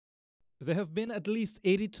There have been at least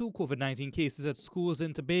 82 COVID-19 cases at schools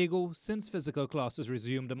in Tobago since physical classes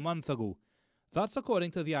resumed a month ago. That's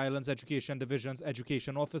according to the island's Education Division's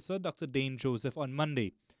Education Officer, Dr. Dane Joseph, on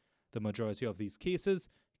Monday. The majority of these cases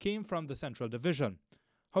came from the Central Division.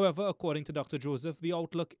 However, according to Dr. Joseph, the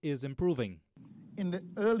outlook is improving. In the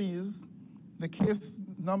earlies, the case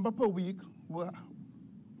number per week were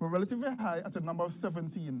relatively high at a number of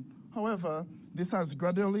 17. However, this has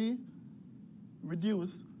gradually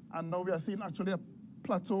reduced, and now we are seeing actually a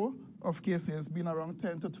plateau of cases being around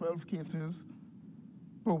 10 to 12 cases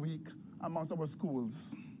per week amongst our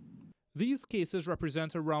schools. These cases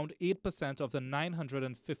represent around 8% of the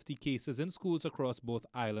 950 cases in schools across both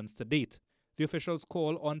islands to date. The officials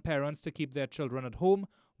call on parents to keep their children at home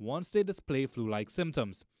once they display flu-like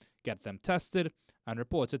symptoms, get them tested, and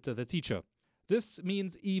report it to the teacher. This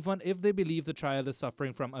means even if they believe the child is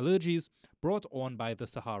suffering from allergies brought on by the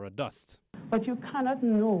Sahara dust. But you cannot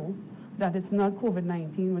know that it's not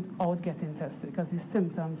COVID-19 without getting tested because the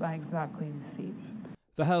symptoms are exactly the same.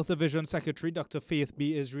 The Health Division Secretary, Dr. Faith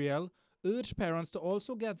B. Israel, urged parents to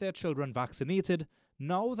also get their children vaccinated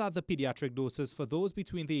now that the pediatric doses for those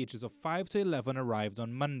between the ages of 5 to 11 arrived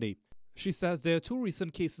on Monday. She says there are 2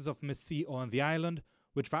 recent cases of Miss C on the island,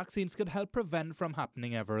 which vaccines could help prevent from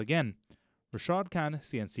happening ever again. Rishard Khan,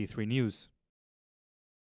 CNC3 News.